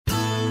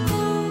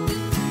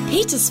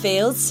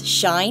Petersfield's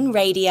Shine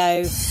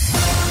Radio.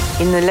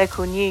 In the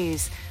local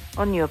news,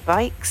 on your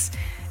bikes,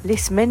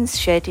 Liss Men's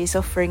Shed is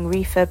offering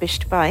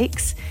refurbished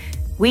bikes.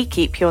 We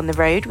keep you on the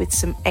road with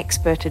some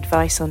expert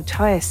advice on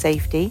tyre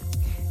safety.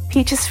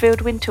 Petersfield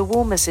Winter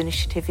Warmers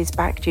Initiative is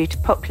back due to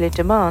popular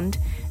demand.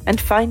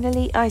 And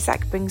finally,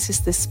 Isaac brings us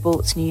the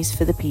sports news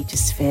for the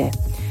Petersphere.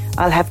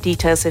 I'll have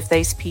details of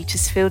those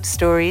Petersfield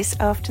stories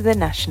after the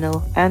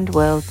national and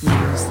world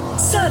news.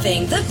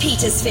 Serving the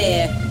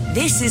Petersphere.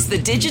 This is the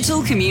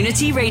digital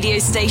community radio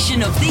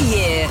station of the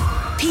year.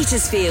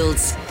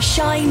 Petersfield's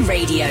Shine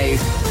Radio.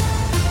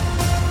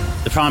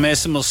 The Prime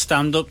Minister must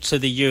stand up to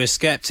the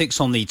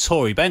Eurosceptics on the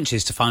Tory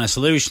benches to find a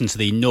solution to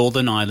the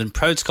Northern Ireland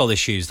Protocol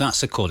issues.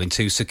 That's according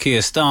to Sir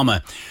Keir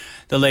Starmer.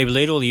 The Labour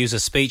leader will use a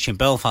speech in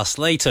Belfast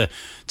later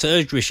to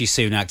urge Rishi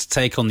Sunak to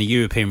take on the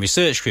European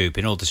Research Group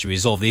in order to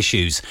resolve the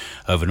issues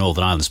over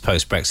Northern Ireland's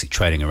post-Brexit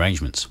trading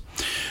arrangements.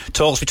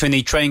 Talks between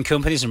the train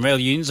companies and rail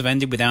unions have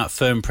ended without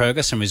firm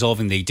progress in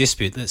resolving the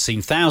dispute that's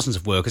seen thousands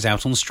of workers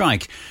out on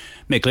strike.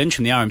 Mick Lynch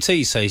from the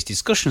RMT says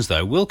discussions,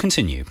 though, will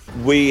continue.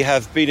 We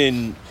have been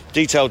in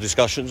detailed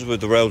discussions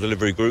with the Rail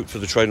Delivery Group for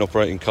the train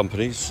operating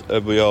companies.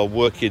 We are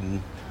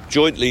working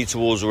jointly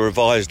towards a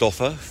revised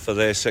offer for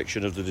their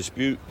section of the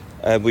dispute.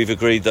 And we've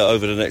agreed that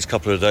over the next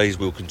couple of days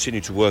we'll continue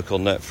to work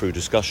on that through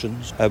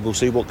discussions and we'll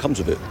see what comes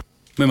of it.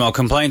 Meanwhile,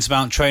 complaints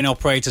about train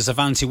operators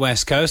Avanti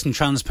West Coast and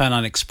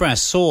TransPennine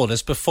Express soared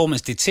as performance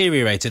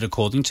deteriorated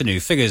according to new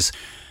figures.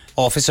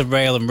 Office of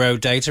Rail and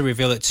Road data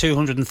reveal that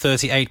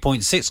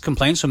 238.6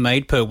 complaints were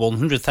made per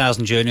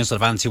 100,000 journeys on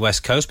Avanti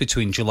West Coast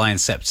between July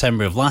and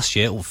September of last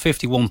year, or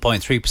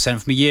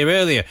 51.3% from a year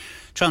earlier.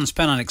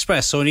 TransPennine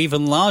Express saw an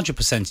even larger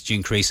percentage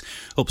increase,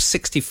 up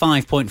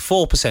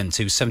 65.4%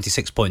 to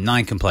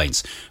 76.9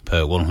 complaints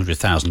per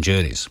 100,000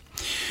 journeys.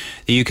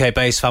 The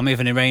UK-based family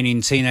of an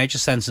Iranian teenager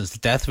sentenced to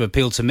death have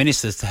appealed to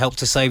ministers to help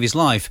to save his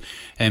life.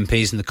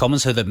 MPs in the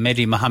Commons heard that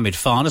Mehdi Mohammed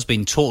Khan has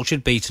been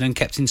tortured, beaten and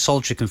kept in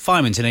solitary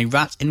confinement in a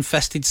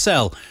rat-infested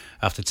cell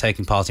after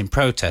taking part in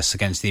protests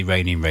against the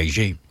Iranian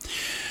regime.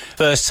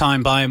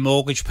 First-time buyer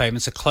mortgage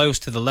payments are close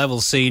to the level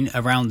seen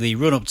around the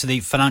run-up to the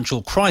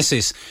financial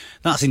crisis.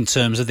 That's in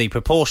terms of the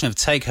proportion of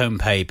take-home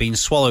pay being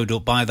swallowed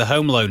up by the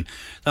home loan.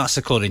 That's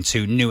according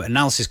to new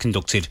analysis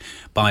conducted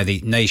by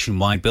the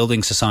Nationwide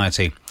Building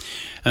Society.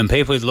 And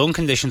people with lung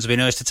conditions have been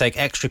urged to take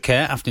extra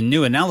care after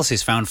new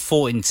analysis found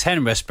 4 in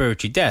 10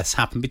 respiratory deaths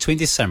happened between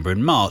December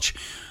and March.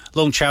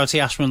 Lung charity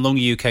Asthma and Lung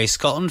UK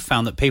Scotland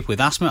found that people with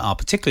asthma are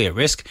particularly at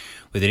risk,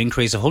 with an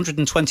increase of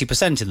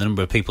 120% in the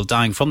number of people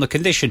dying from the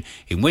condition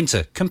in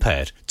winter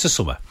compared to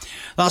summer.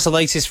 That's the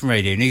latest from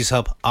Radio News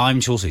Hub. I'm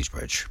Jules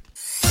Eastbridge.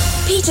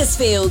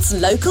 Petersfield's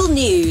local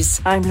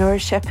news. I'm Laura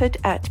Shepherd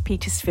at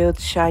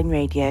Petersfield's Shine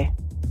Radio.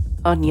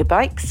 On your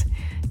bikes,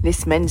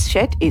 Liss Men's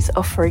Shed is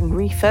offering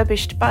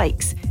refurbished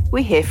bikes.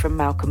 We hear from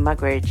Malcolm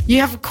Muggeridge.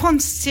 You have a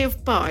quantity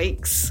of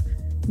bikes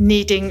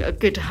needing a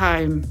good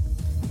home.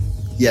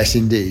 Yes,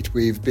 indeed.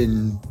 We've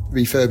been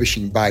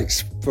refurbishing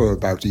bikes for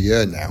about a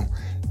year now.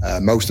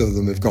 Most of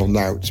them have gone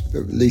out,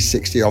 at least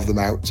 60 of them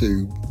out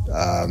to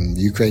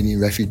Ukrainian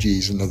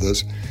refugees and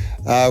others.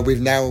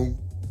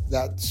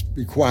 That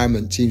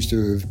requirement seems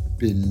to have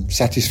been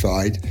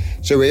satisfied.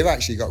 So we've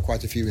actually got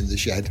quite a few in the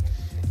shed.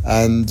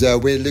 And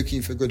we're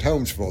looking for good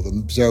homes for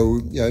them.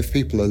 So, if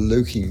people are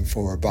looking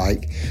for a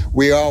bike,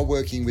 we are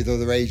working with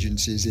other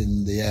agencies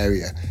in the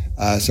area.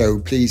 So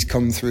please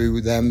come through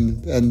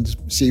them and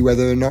see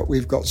whether or not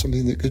we've got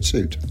something that could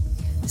suit.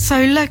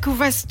 So local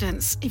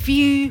residents, if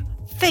you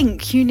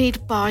think you need a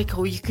bike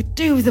or you could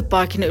do with a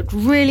bike and it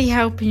would really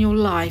help in your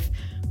life,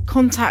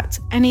 contact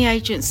any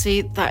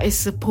agency that is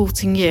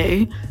supporting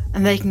you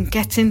and they can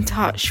get in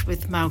touch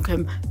with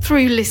Malcolm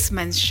through Liss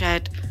Men's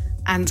Shed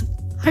and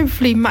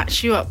hopefully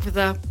match you up with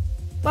a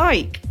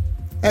bike.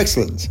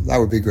 Excellent. That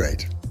would be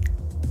great.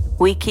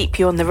 We keep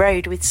you on the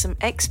road with some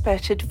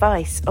expert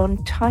advice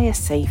on tyre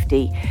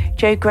safety.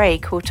 Joe Gray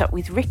caught up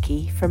with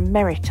Ricky from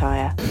Merit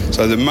Tyre.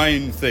 So the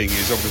main thing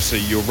is obviously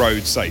your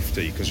road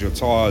safety, because your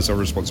tyres are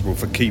responsible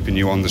for keeping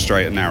you on the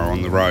straight and narrow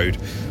on the road.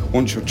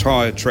 Once your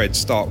tyre treads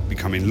start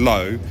becoming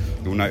low,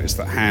 you'll notice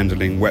that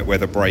handling, wet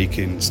weather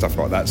braking, stuff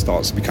like that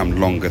starts to become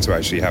longer to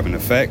actually have an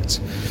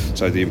effect.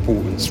 So the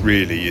importance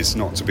really is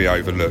not to be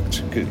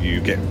overlooked. You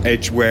get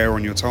edge wear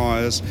on your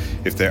tyres,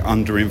 if they're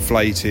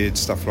underinflated,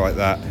 stuff like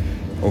that.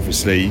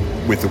 Obviously,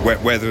 with the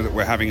wet weather that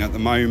we're having at the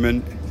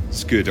moment,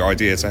 it's a good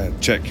idea to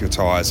check your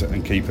tyres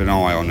and keep an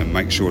eye on them,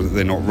 make sure that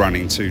they're not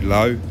running too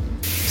low.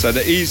 So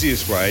the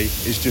easiest way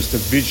is just a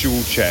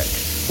visual check.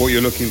 What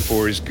you're looking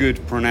for is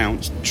good,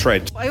 pronounced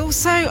tread. I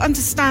also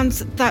understand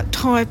that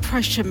tyre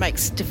pressure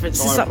makes a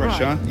difference. Is that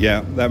pressure, right?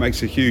 Yeah, that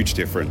makes a huge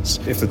difference.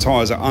 If the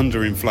tyres are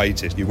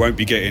underinflated, you won't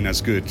be getting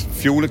as good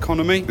fuel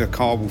economy. The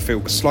car will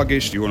feel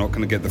sluggish. You're not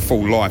going to get the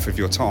full life of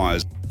your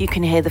tyres. You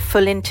can hear the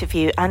full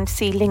interview and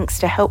see links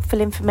to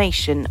helpful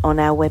information on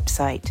our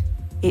website.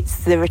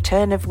 It's the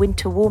return of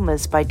winter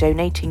warmers by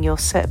donating your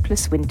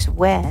surplus winter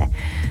wear.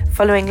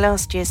 Following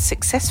last year's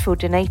successful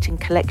donate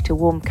and collect a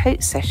warm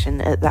coat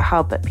session at the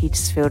hub at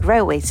Petersfield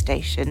Railway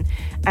Station,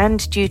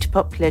 and due to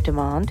popular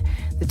demand,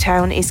 the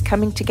town is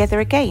coming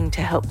together again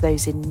to help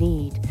those in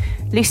need.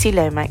 Lucy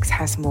Lomax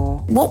has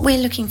more. What we're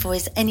looking for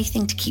is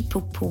anything to keep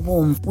people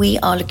warm. We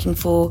are looking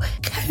for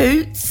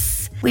coats.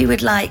 We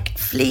would like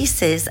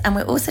fleeces, and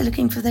we're also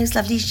looking for those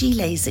lovely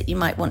gilets that you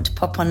might want to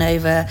pop on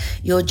over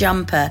your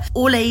jumper.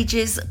 All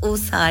ages, all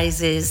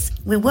sizes.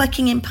 We're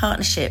working in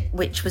partnership,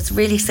 which was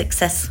really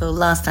successful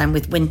last time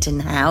with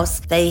Winton House.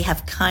 They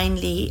have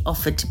kindly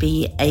offered to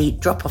be a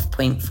drop-off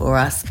point for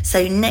us.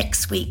 So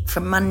next week,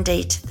 from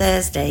Monday to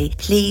Thursday,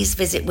 please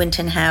visit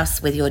Winton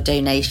House with your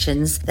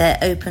donations. They're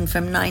open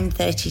from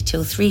 9:30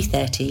 till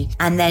 3:30.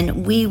 And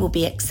then we will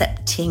be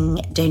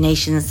accepting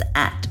donations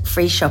at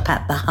Free Shop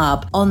at the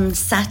Hub on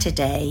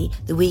Saturday,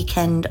 the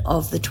weekend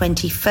of the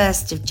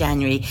 21st of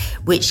January,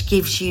 which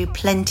gives you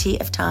plenty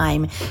of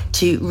time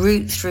to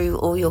root through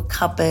all your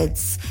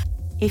cupboards.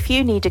 If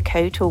you need a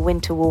coat or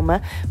winter warmer,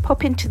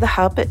 pop into the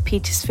hub at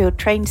Petersfield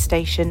train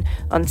station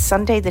on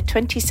Sunday the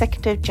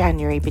 22nd of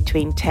January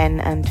between 10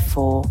 and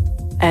 4.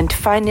 And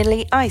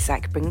finally,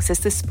 Isaac brings us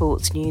the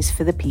sports news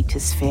for the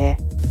Petersphere.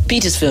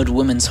 Petersfield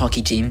women's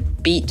hockey team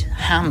beat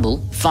Hamble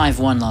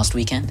 5-1 last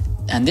weekend,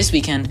 and this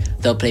weekend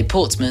they'll play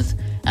Portsmouth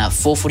at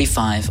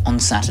 4:45 on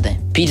Saturday.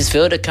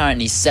 Petersfield are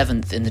currently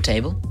 7th in the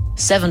table,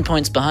 7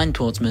 points behind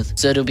Portsmouth,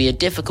 so it'll be a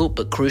difficult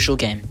but crucial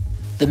game.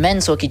 The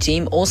men's hockey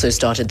team also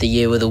started the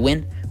year with a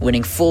win,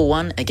 winning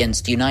 4-1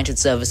 against United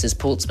Services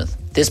Portsmouth.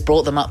 This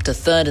brought them up to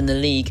 3rd in the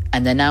league,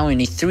 and they're now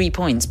only 3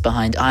 points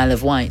behind Isle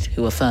of Wight,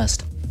 who are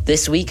 1st.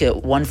 This week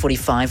at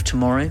 1:45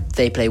 tomorrow,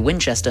 they play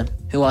Winchester,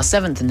 who are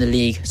 7th in the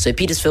league, so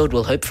Petersfield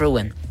will hope for a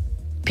win.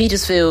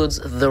 Petersfield's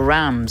The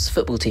Rams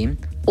football team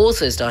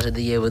also started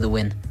the year with a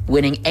win,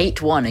 winning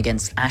 8-1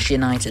 against Ash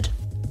United.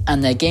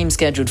 And their game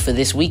scheduled for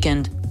this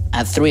weekend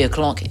at 3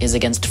 o'clock is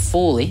against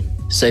Fawley,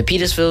 so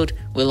Petersfield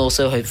will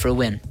also hope for a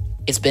win.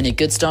 It's been a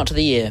good start to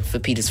the year for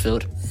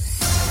Petersfield.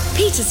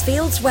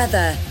 Petersfield's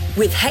weather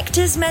with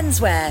Hector's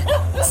Menswear.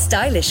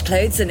 Stylish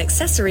clothes and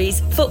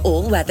accessories for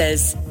all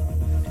weathers.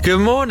 Good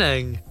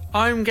morning,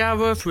 I'm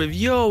Gareth with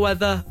your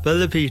weather for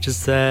the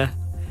Petersfair.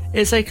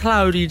 It's a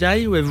cloudy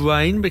day with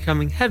rain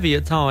becoming heavy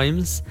at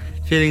times,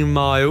 feeling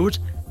mild,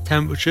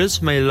 temperatures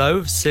from a low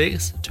of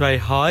 6 to a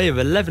high of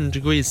 11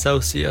 degrees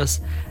Celsius,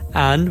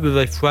 and with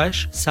a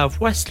fresh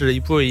southwesterly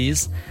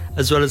breeze,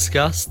 as well as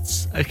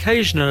gusts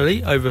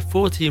occasionally over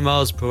 40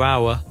 miles per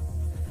hour.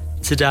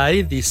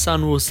 Today the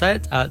sun will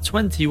set at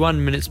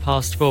 21 minutes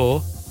past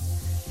 4.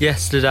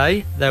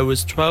 Yesterday there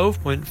was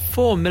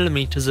 12.4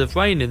 millimetres of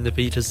rain in the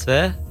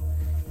Petersfair.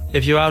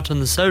 If you're out on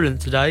the Solent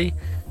today,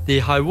 the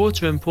high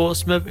water in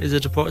Portsmouth is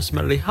at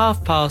approximately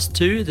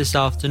 2:30 this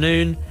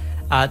afternoon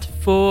at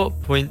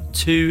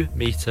 4.2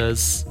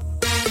 metres.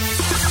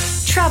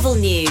 Travel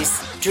news,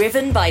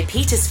 driven by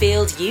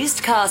Petersfield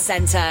Used Car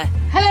Centre.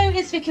 Hello,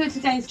 it's Vicky with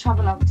today's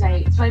travel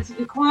update. It's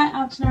relatively quiet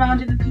out and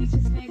around in the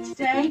Petersfield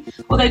today,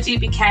 although do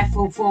be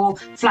careful for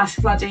flash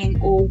flooding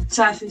or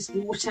surface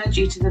water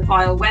due to the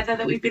vile weather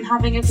that we've been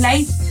having of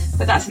late.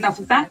 But that's enough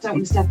of that. Don't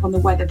want to step on the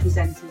weather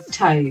presenter's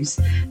toes.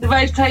 The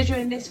road closure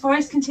in this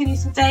forest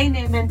continues today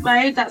near Mint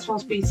Road. That's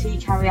whilst BT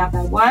carry out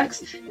their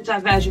works. The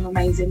diversion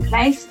remains in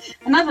place.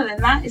 And other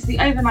than that, it's the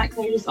overnight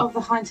closures of the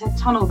Hindhead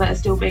Tunnel that are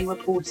still being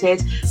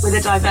reported, with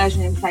a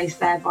diversion in place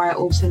there via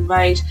Alton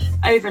Road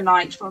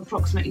overnight from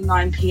approximately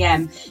 9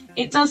 p.m.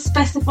 It does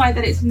specify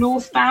that it's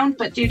northbound,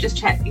 but do just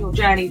check your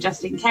journey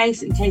just in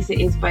case it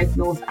is both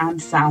north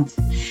and south.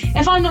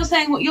 If I'm not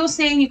saying what you're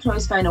seeing, you can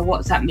always phone or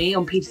WhatsApp me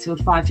on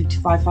Petersfield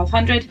 555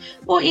 500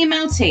 or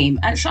email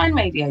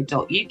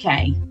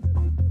team@shineradio.uk.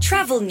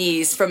 Travel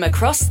news from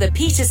across the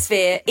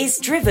Petersphere is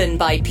driven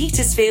by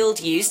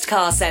Petersfield Used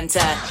Car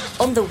Centre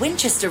on the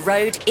Winchester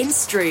Road in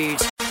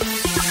Strood.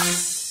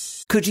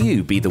 Could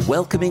you be the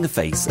welcoming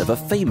face of a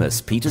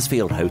famous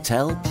Petersfield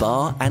hotel,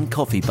 bar and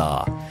coffee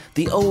bar?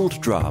 The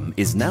Old Drum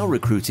is now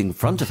recruiting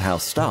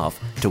front-of-house staff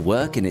to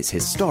work in its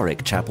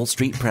historic Chapel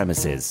Street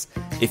premises.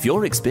 If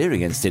you're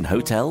experienced in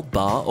hotel,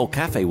 bar or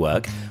cafe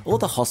work or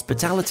the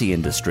hospitality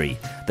industry,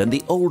 then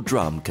the Old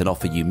Drum can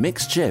offer you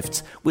mixed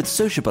shifts with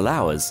sociable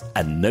hours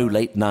and no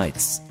late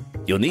nights.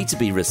 You'll need to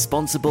be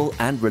responsible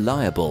and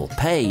reliable.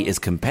 Pay is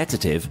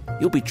competitive.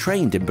 You'll be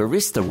trained in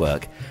barista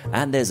work.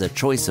 And there's a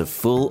choice of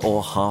full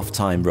or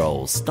half-time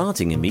roles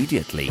starting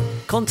immediately.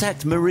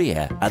 Contact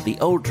Maria at The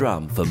Old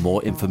Drum for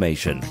more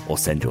information or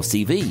send your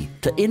CV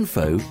to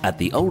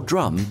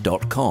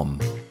info@theolddrum.com.